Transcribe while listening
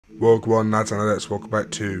Welcome lads and lads, welcome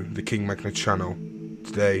back to the KingMagna channel.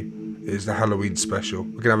 Today is the Halloween special.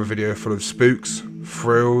 We're going to have a video full of spooks,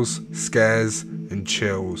 thrills, scares and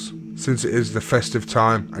chills. Since it is the festive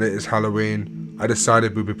time and it is Halloween, I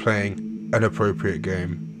decided we'd be playing an appropriate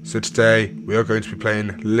game. So today we are going to be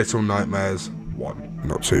playing Little Nightmares 1.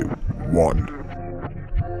 Not 2, 1.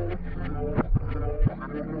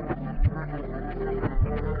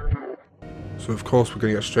 So of course we're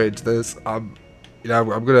going to get straight into this. I'm putting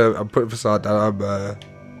the facade down. I'm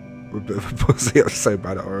a bit of a pussy. I'm so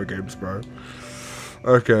bad at horror games, bro.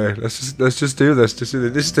 Okay, let's just do this. This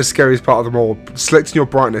is the scariest part of them all. Selecting your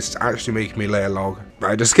brightness is actually making me lay a log.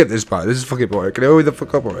 Right, just skip this part. This is fucking boring. Can you hurry the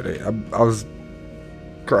fuck up already? I was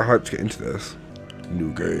quite hyped to get into this.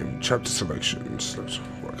 New game, chapter selections.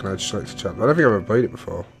 What can I select a chapter? I don't think I've ever played it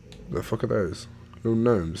before. The fuck are those? Little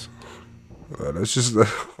gnomes. Let's just.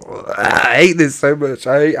 I hate this so much.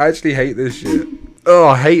 I actually hate this shit. Oh,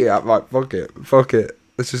 I hate it. I'm like, fuck it. Fuck it.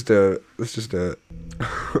 Let's just do it. Let's just do it.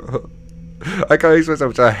 I can't express how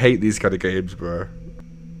much I hate these kind of games, bro.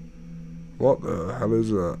 What the hell is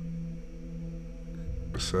that?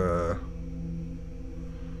 It's, what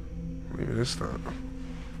even is that?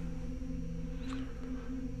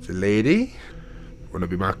 It's a lady? Wanna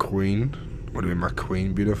be my queen? Wanna be my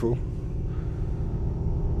queen, beautiful?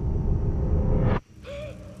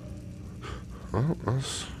 Oh,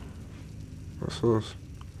 that's us.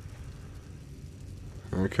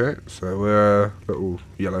 Okay, so we're a little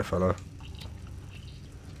yellow fella.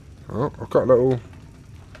 Oh, I've got a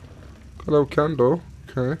little candle.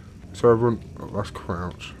 Okay, so I run. Oh, that's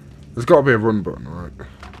crouch. There's got to be a run button, right?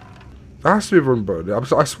 There has to be a run button.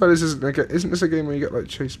 I swear this isn't this a game where you get like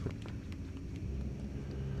chase button?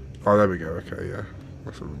 Oh, there we go. Okay, yeah,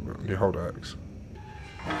 that's a run button. You hold X.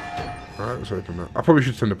 Alright, let's open that. I probably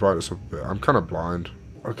should turn the brightness up a bit. I'm kind of blind.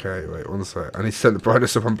 Okay, wait, one sec. I need to turn the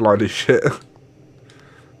brightness up. I'm blind as shit.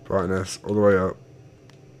 Brightness, all the way up.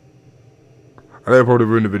 I know I'll probably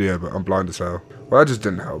ruin the video, but I'm blind as hell. Well, that just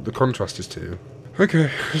didn't help. The contrast is too.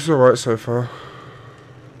 Okay, this is alright so far.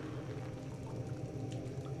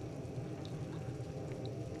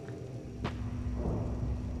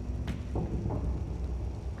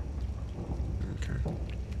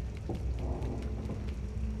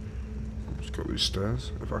 Got these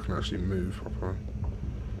stairs, if I can actually move properly.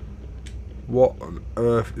 What on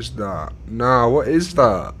earth is that? Nah, what is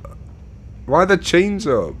that? Why are the chains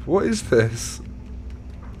up? What is this?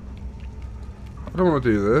 I don't want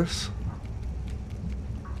to do this.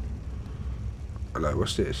 Hello,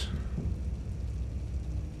 what's this?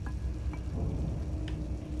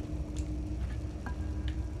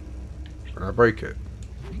 Can I break it?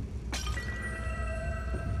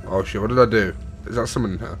 Oh shit, what did I do? Is that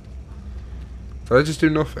someone in here? Did I just do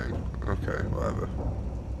nothing? Okay, whatever.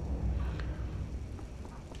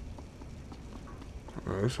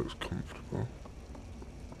 Oh, this looks comfortable.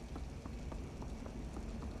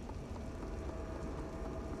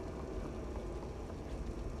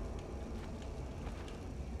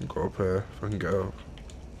 I'll go up here if I can get up.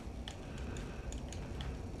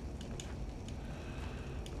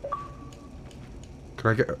 Can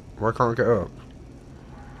I get up? Why can't I get up?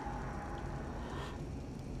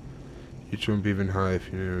 You jump even higher if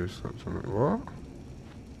you knew something. What?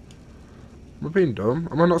 Am I being dumb?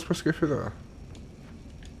 Am I not supposed to go through there?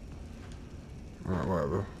 Alright,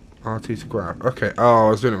 whatever. RT to grab. Okay. Oh, I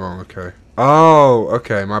was doing it wrong. Okay. Oh,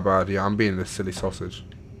 okay. My bad. Yeah, I'm being this silly sausage.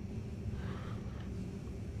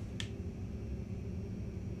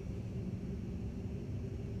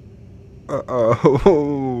 Uh-oh.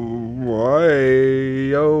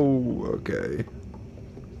 Why? Oh, okay.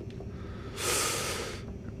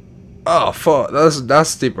 Oh fuck, that's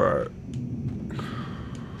nasty, bro.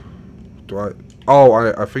 Do I? Oh,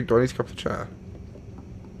 I think. Do I need to grab the chair?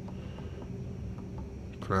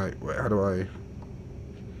 Can I? Wait, how do I?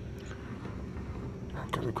 Oh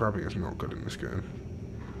god, the grabbing is not good in this game.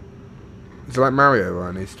 Is it like Mario where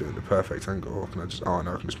I need to do it at the perfect angle, or can I just? Oh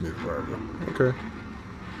no, I can just move it wherever. Okay.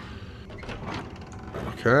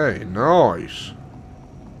 Okay, nice.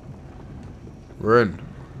 We're in.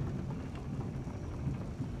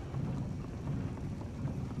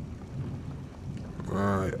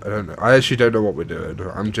 I don't know. I actually don't know what we're doing.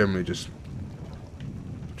 I'm generally just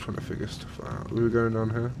trying to figure stuff out. Are we going down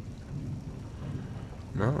here?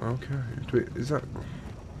 No? Okay. Is that...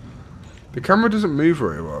 The camera doesn't move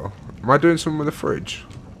very well. Am I doing something with the fridge?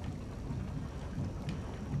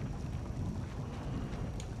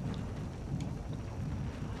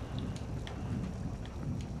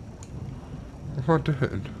 What am I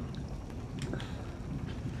doing?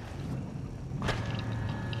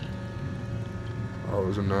 Oh,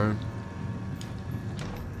 there's a gnome.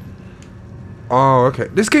 Oh, okay.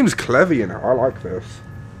 This game's clever, you know. I like this.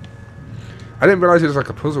 I didn't realise it was like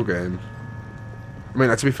a puzzle game. I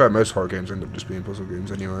mean, to be fair, most horror games end up just being puzzle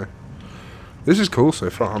games anyway. This is cool so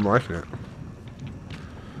far. I'm liking it.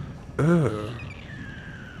 Ugh.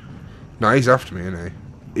 No, he's after me, isn't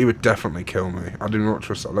he? He would definitely kill me. I do not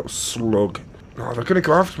trust that little slug. Oh, they're gonna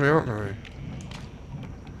go after me, aren't they?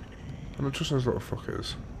 I don't trust those little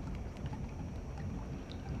fuckers.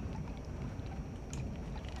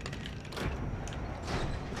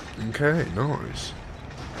 Okay, nice.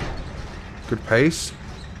 Good pace.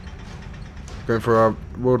 Going for our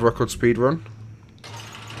world record speed run.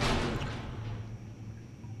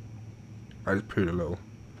 I just pooed a little.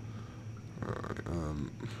 Alright,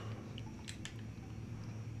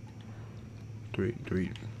 do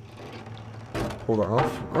we pull that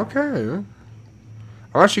off? Okay.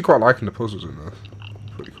 I'm actually quite liking the puzzles in this.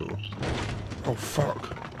 Pretty cool. Oh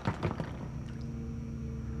fuck.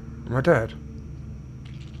 Am I dead?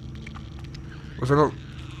 Was I not?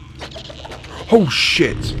 Oh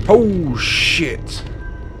shit! Oh shit!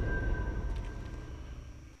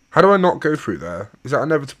 How do I not go through there? Is that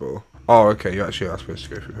inevitable? Oh, okay, you actually are supposed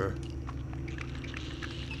to go through here.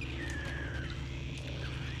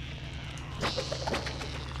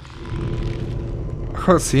 I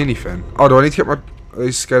can't see anything. Oh, do I need to get my... Are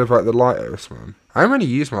you scared of like the light at this one? I haven't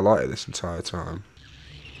really used my lighter this entire time.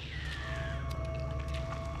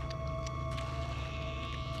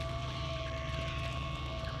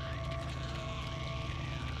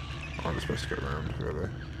 Oh, I'm supposed to go around, really.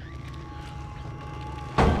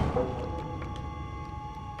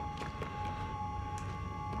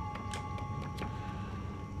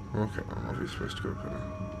 Okay, I'm obviously supposed to go up there.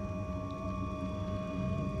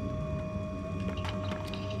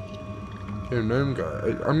 Yeah, gnome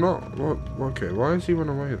guy. I'm not. What? Okay, why is he run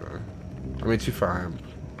away though? I mean, too far I am.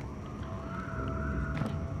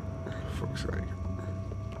 For fuck's sake.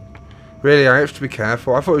 Really, I have to be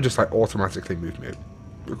careful. I thought it would just like automatically move me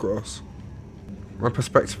across. My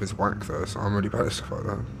perspective is whack though, so I'm really bad at stuff like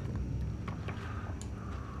that.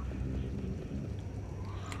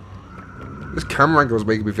 This camera angle is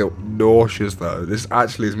making me feel nauseous though. This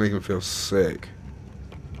actually is making me feel sick.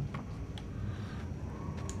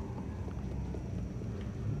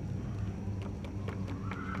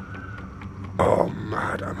 Oh,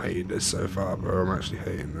 mad. I'm hating this so far, bro. I'm actually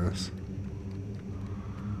hating this.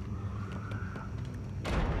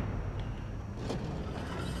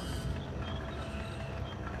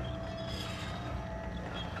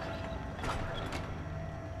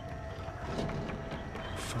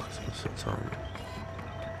 Fuck, is this so tiny?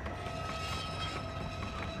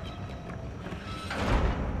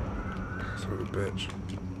 Son of a bitch.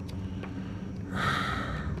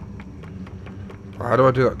 How do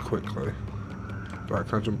I do that quickly? Right,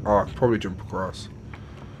 can I jump? Oh, I can probably jump across.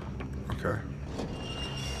 Okay.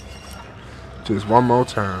 Do this one more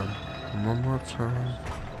time. One more time.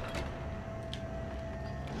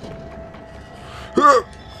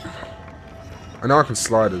 I know I can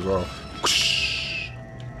slide as well.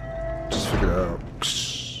 Just figured it out.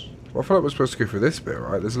 Well, I thought I was supposed to go through this bit,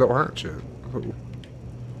 right? There's a little hatchet. Oh.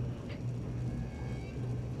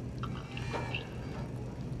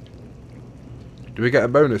 Do we get a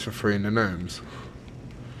bonus for freeing the gnomes?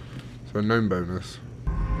 So a gnome bonus.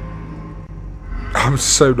 I'm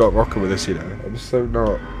so not rocking with this, you know. I'm so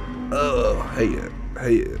not. Ugh, hate it.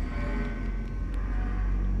 Hate it.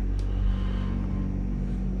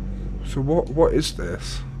 So what is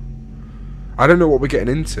this? I don't know what we're getting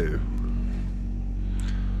into.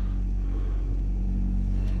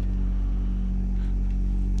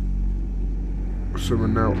 So we're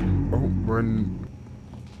now. Oh, we're in.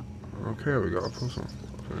 Okay, we got a puzzle.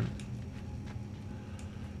 Okay.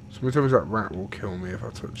 Somebody tells me that rat will kill me if I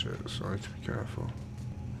touch it, so I need to be careful.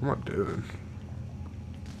 What am I doing?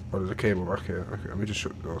 Oh, there's a cable back here. Okay, let me just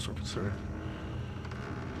shut the door so I can see.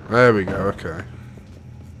 There we go, okay.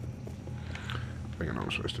 I think I know what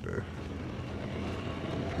I'm supposed to do.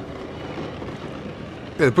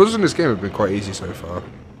 Yeah, the puzzles in this game have been quite easy so far.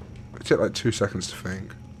 It took like 2 seconds to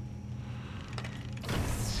think.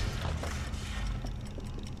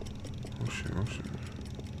 Oh shit, oh shit.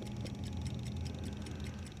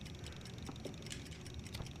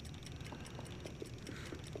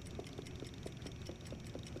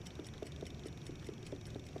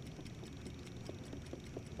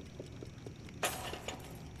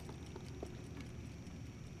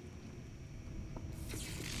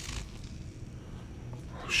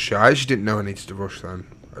 Shit, I actually didn't know I needed to rush then.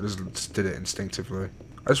 I just did it instinctively.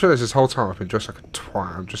 I just realised this whole time I've been dressed like a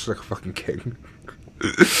twat. I'm just like a fucking king.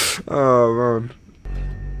 Oh man.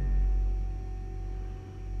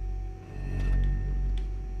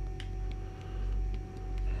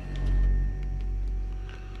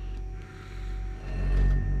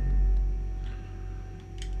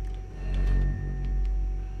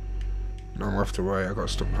 No, I'm off to wait. I got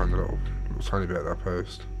stuck behind the little tiny bit of that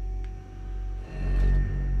post.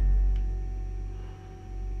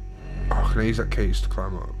 Oh, can I use that cage to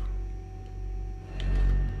climb up?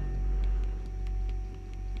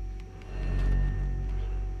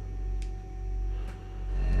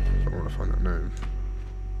 I want to find that gnome.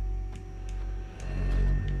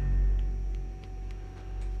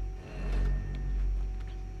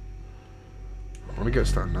 I want to get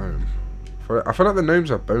to that gnome. I feel like the gnomes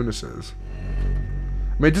have bonuses.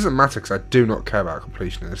 I mean, it doesn't matter because I do not care about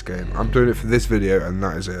completion in this game. I'm doing it for this video and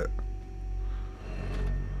that is it.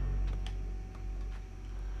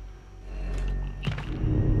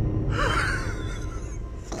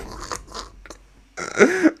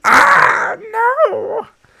 Ah, no!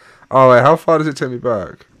 Oh, wait, how far does it take me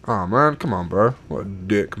back? Oh, man, come on, bro. What a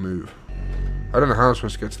dick move. I don't know how I'm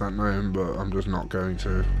supposed to get to that gnome, but I'm just not going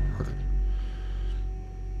to.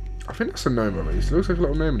 I think that's a gnome at least. It looks like a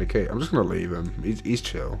little gnome in a cave. I'm just going to leave him. He's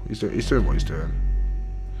chill. He's doing what he's doing.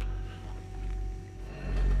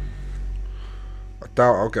 I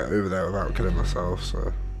doubt I'll get over there without killing myself,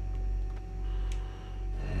 so.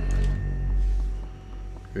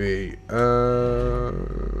 Wait,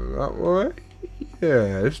 that way?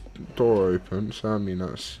 Yeah, this door open, so I mean,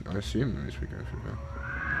 I assume that we going through there.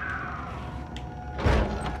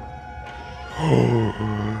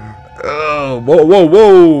 Oh, whoa, whoa,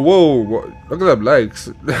 whoa, whoa, what? Look at them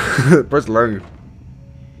legs. Press low.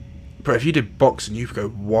 But if you did boxing, you'd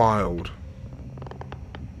go wild.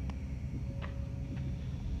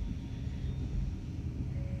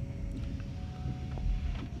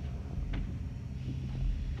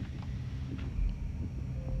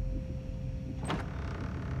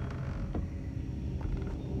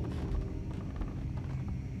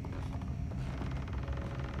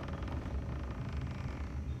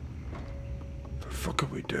 What the fuck are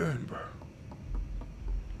we doing, bro?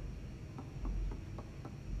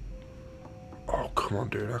 Oh, come on,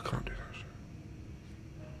 dude. I can't do that shit.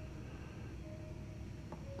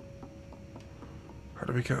 How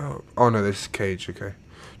do we get up? Oh, no, this is cage. Okay.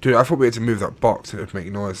 Dude, I thought we had to move that box and it would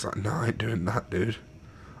make noise. Like, no, I ain't doing that, dude.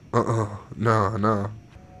 No, no.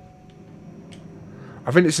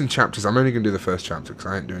 I think it's in chapters. I'm only going to do the first chapter because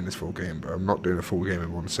I ain't doing this full game, but I'm not doing a full game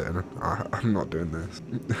in one sitting. I'm not doing this.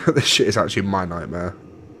 This shit is actually my nightmare.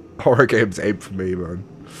 Horror games aim for me, man.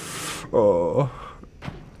 Oh.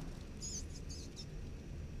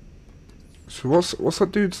 So what's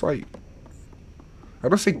that dude's like? I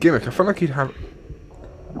don't say gimmick. I feel like he'd have.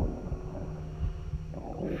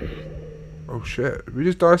 Oh shit! Did we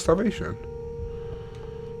just die of starvation?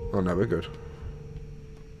 Oh no, we're good.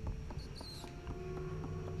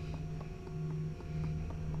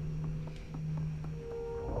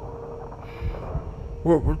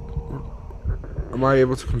 What? Am I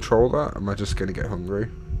able to control that? Am I just gonna get hungry?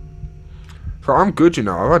 So I'm good, you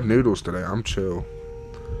know. I've had noodles today. I'm chill.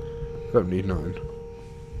 I don't need nothing.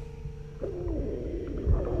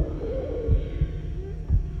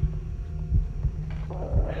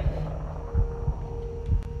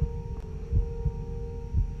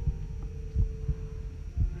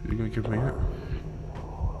 Are you gonna give me it?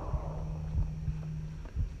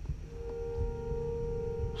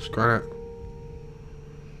 Screw it.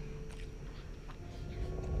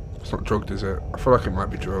 It's not drugged, is it? I feel like it might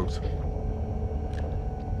be drugged.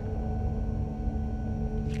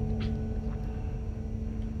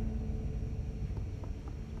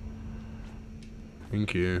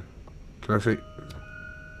 Thank you. Can I see?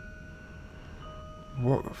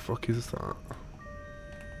 What the fuck is that?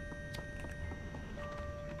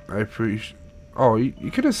 I appreciate. Oh,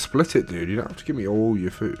 you could have split it, dude. You don't have to give me all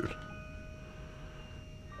your food.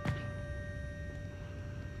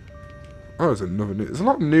 Oh, there's another news. There's a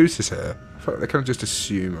lot of nooses here. I feel like they kind of just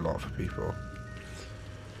assume a lot for people.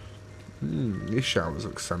 These showers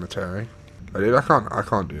look sanitary. Oh, dude, I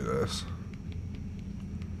can't do this.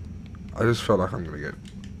 I just feel like I'm gonna get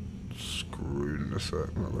screwed in a sec.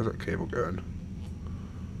 Where's that cable going?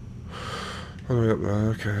 All the way up there,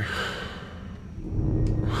 okay.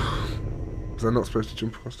 Was I not supposed to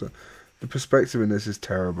jump across that? The perspective in this is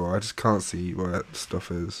terrible. I just can't see where that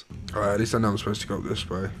stuff is. Alright, at least I know I'm supposed to go up this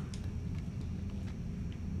way.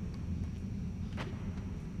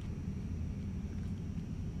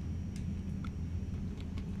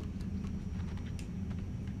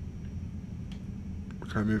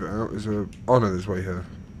 Can I move it out? Is there... Oh no, there's way here.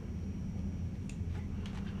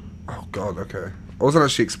 Oh god, okay. I wasn't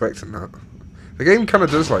actually expecting that. The game kind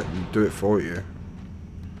of does like do it for you.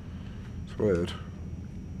 It's weird.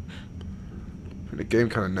 I think the game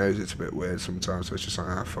kind of knows it's a bit weird sometimes, so it's just like,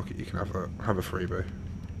 ah, fuck it, you can have a freebie.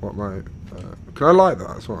 What am I... can I light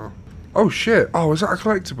that as well? Oh shit. Oh, is that a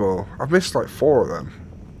collectible? I've missed like 4 of them.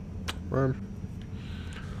 Man.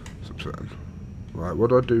 It's upsetting. Right, what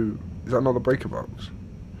do I do? Is that another breaker box?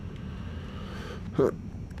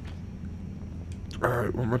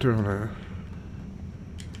 Alright, what am I doing on here?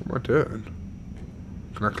 What am I doing?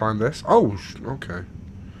 Can I climb this? Oh, okay.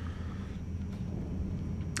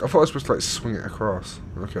 I thought I was supposed to like swing it across.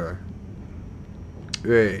 Okay.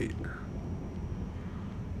 Wait.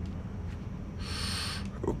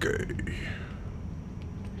 Okay.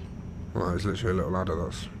 Well, there's literally a little ladder,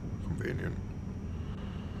 that's convenient.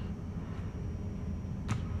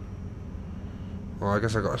 Well, I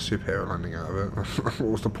guess I got a superhero landing out of it.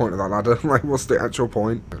 What was the point of that ladder? Like, what's the actual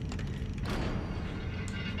point?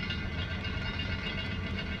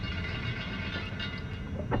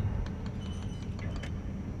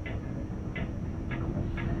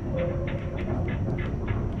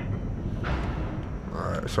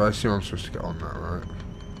 Alright, so I assume I'm supposed to get on that, right?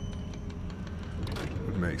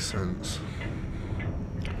 Would make sense.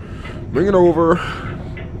 Bring it over.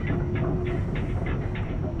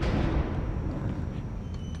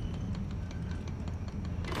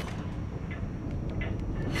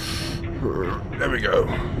 There we go.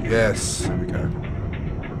 Yes, there we go.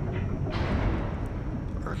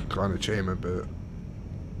 I can kind of chain a bit.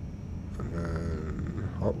 And then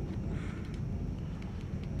hop.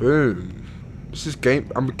 Boom. This is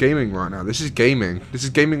game. I'm gaming right now. This is gaming. This is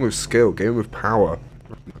gaming with skill. Gaming with power.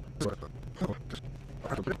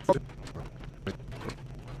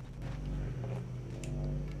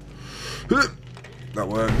 That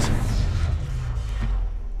worked.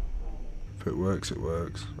 If it works, it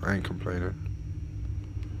works. I ain't complaining.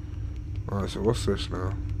 Alright, so what's this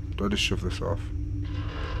now? Do I just shove this off?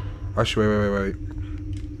 Actually, wait.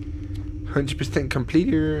 100% complete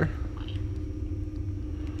here.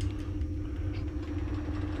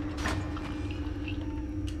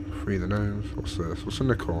 Free the nose. What's this? What's in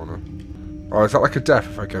the corner? Oh, is that like a death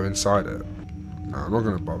if I go inside it? No, I'm not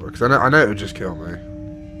gonna bother because I know it would just kill me.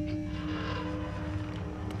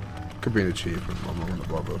 Could be an achievement. I'm not gonna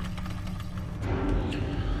bother.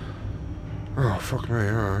 Oh fuck me!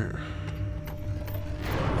 All right.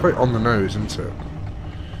 Quite on the nose, isn't it?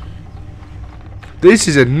 This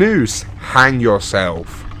is a noose. Hang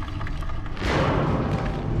yourself.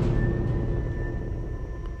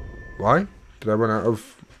 Why? Did I run out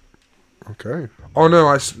of? Okay. Oh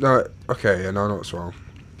no, no. Okay, yeah, no, I know what's wrong.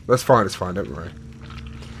 That's fine. It's fine. Don't worry.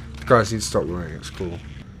 The guys need to stop running. It's cool.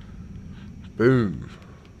 Boom.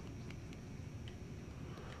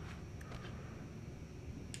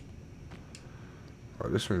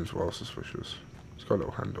 Right, this room's well suspicious. It's got a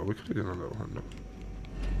little handle. We could have done a little handle.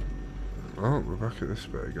 Oh, we're back at this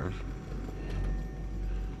bit again.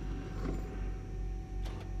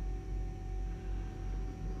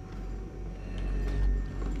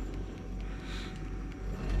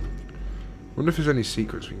 Wonder if there's any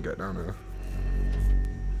secrets we can get down here.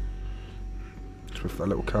 Just with that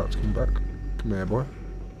little cat to come back. Come here, boy.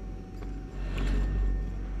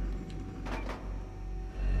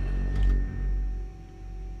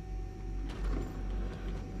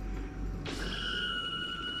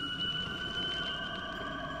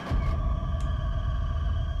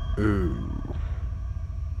 Ooh.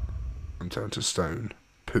 I'm turned to stone.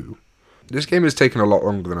 Poo. This game has taken a lot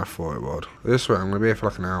longer than I thought it would. This way, I'm going to be here for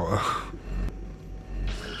like an hour.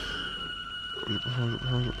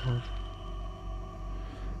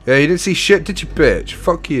 Yeah, you didn't see shit, did you, bitch?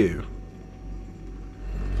 Fuck you.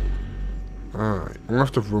 Alright, I'm going to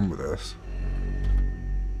have to run with this.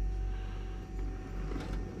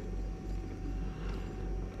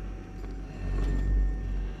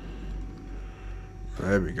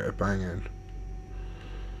 There we go, bang in.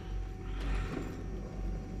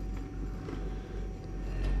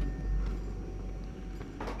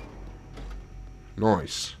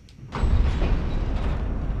 Nice.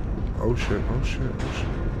 Oh shit, oh shit, oh shit.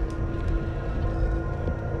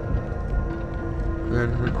 Then,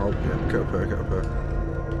 oh yeah, get up here, get up here.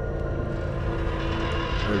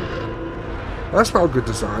 There we go. That's not a good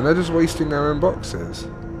design, they're just wasting their own boxes.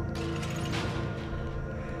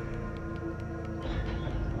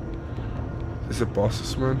 Is it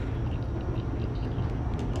boss, man?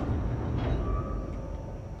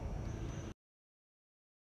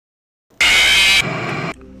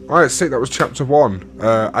 Alright, sick, that was chapter 1.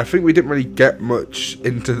 I think we didn't really get much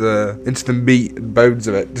into the meat and bones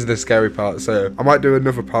of it, to the scary part, so I might do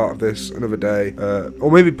another part of this another day.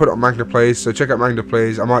 Or maybe put it on Magna Plays, so check out Magna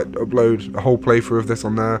Plays. I might upload a whole playthrough of this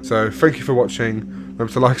on there. So thank you for watching.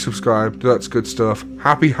 Remember to like, subscribe, that's good stuff.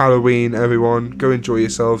 Happy Halloween, everyone. Go enjoy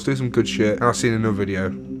yourselves, do some good shit, and I'll see you in another video.